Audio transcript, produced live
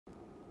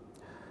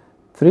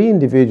3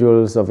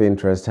 individuals of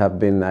interest have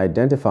been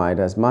identified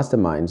as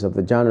masterminds of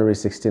the January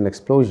 16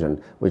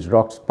 explosion, which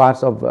rocked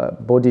parts of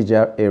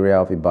Bodija area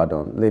of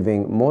Ibadan,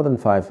 leaving more than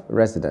 5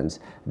 residents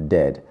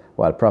dead,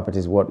 while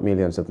properties worth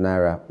millions of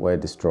naira were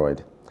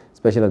destroyed.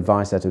 Special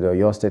advisor to the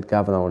Oyo State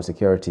Governor on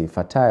Security,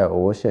 Fatai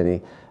Owosheni,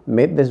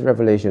 made this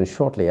revelation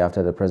shortly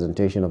after the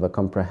presentation of a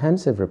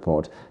comprehensive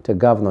report to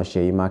Governor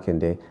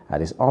Makinde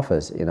at his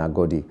office in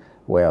Agodi,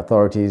 where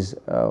authorities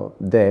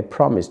there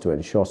promised to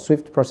ensure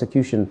swift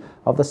prosecution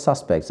of the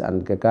suspects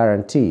and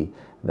guarantee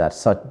that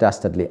such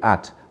dastardly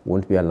act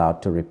won't be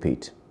allowed to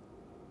repeat.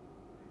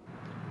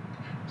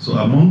 So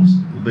amongst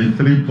the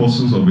 3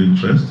 persons of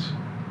interest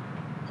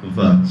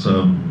that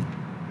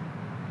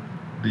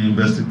the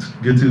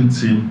investigating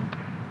team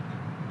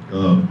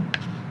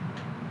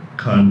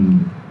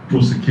can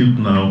prosecute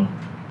now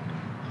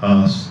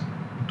as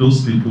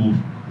those people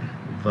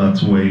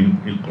that were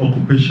in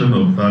occupation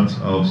of that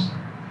house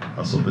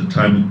as of the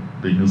time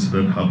the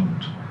incident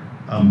happened,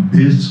 and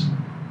based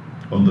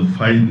on the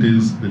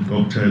findings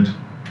deducted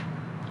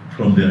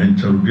from their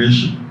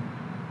interrogation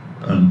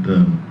and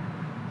the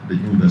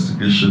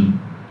investigation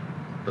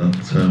that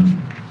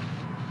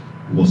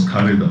was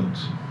carried out.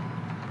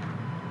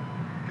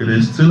 It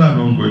is still an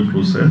ongoing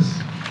process.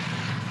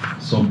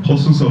 Some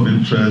persons of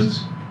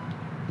interest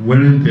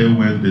weren't there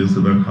when the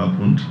incident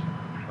happened,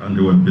 and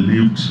they were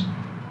believed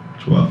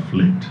to have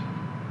fled.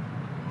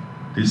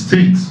 The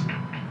state,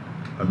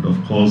 and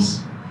of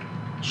course,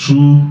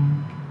 through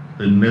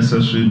the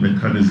necessary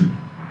mechanism,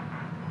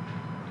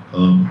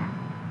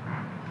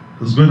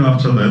 is going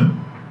after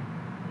them.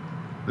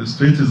 The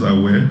state is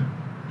aware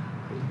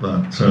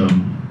that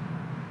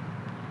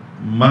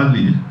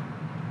Mali,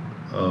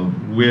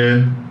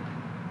 where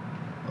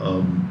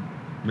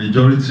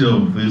majority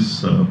of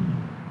these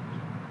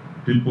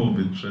people of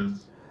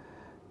interest.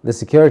 The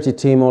security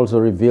team also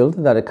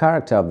revealed that the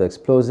character of the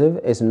explosive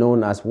is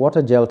known as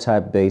water gel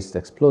type based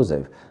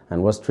explosive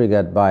and was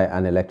triggered by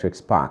an electric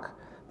spark.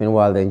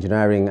 Meanwhile, the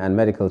engineering and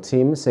medical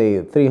team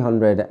say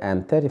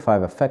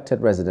 335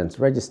 affected residents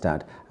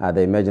registered at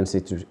the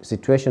Emergency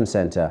Situation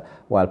Center,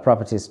 while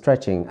properties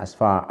stretching as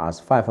far as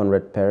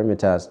 500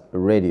 perimeters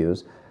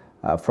radius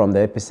from the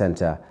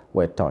epicenter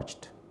were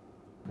touched.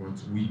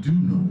 But we do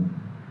know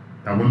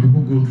that when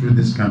people go through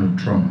this kind of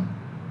trauma,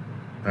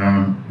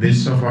 they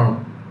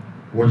suffer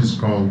what is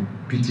called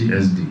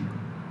PTSD,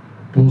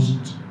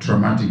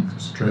 post-traumatic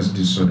stress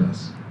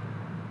disorders.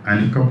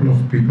 And a couple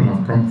of people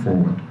have come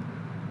forward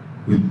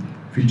with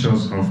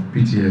features of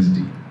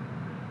PTSD.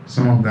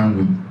 Some of them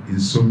with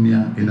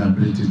insomnia,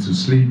 inability to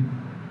sleep.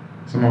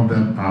 Some of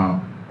them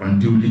are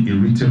unduly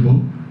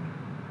irritable.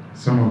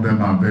 Some of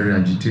them are very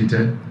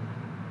agitated.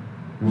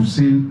 We've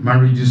seen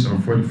marriages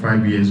of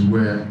 45 years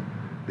where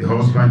the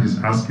husband is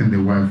asking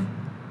the wife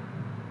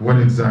what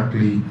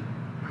exactly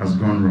has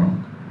gone wrong.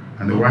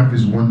 And the wife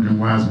is wondering,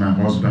 why has my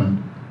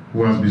husband,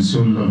 who has been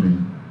so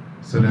loving,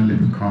 suddenly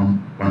become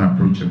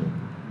unapproachable?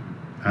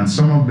 And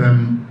some of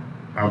them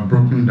are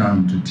broken down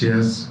into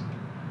tears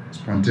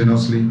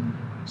spontaneously.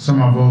 Some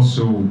have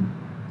also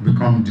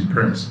become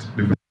depressed.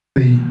 The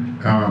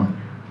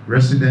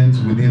residents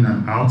within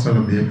and outside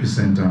of the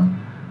epicenter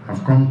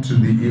have come to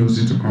the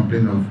EOC to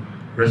complain of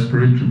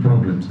respiratory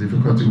problems,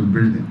 difficulty with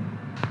breathing.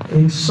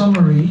 In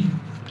summary,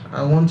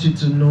 I want you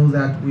to know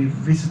that we've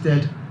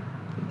visited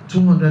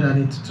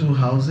 282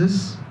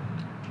 houses,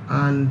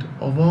 and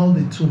of all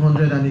the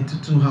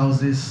 282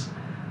 houses,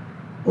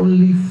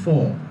 only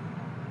 4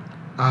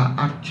 are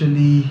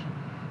actually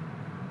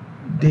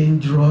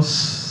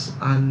dangerous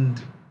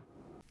and...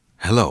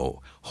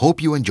 Hello,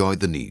 hope you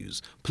enjoyed the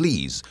news.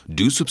 Please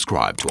do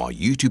subscribe to our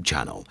YouTube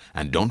channel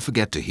and don't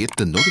forget to hit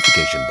the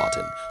notification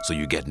button so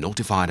you get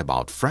notified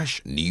about fresh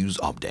news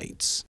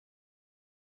updates.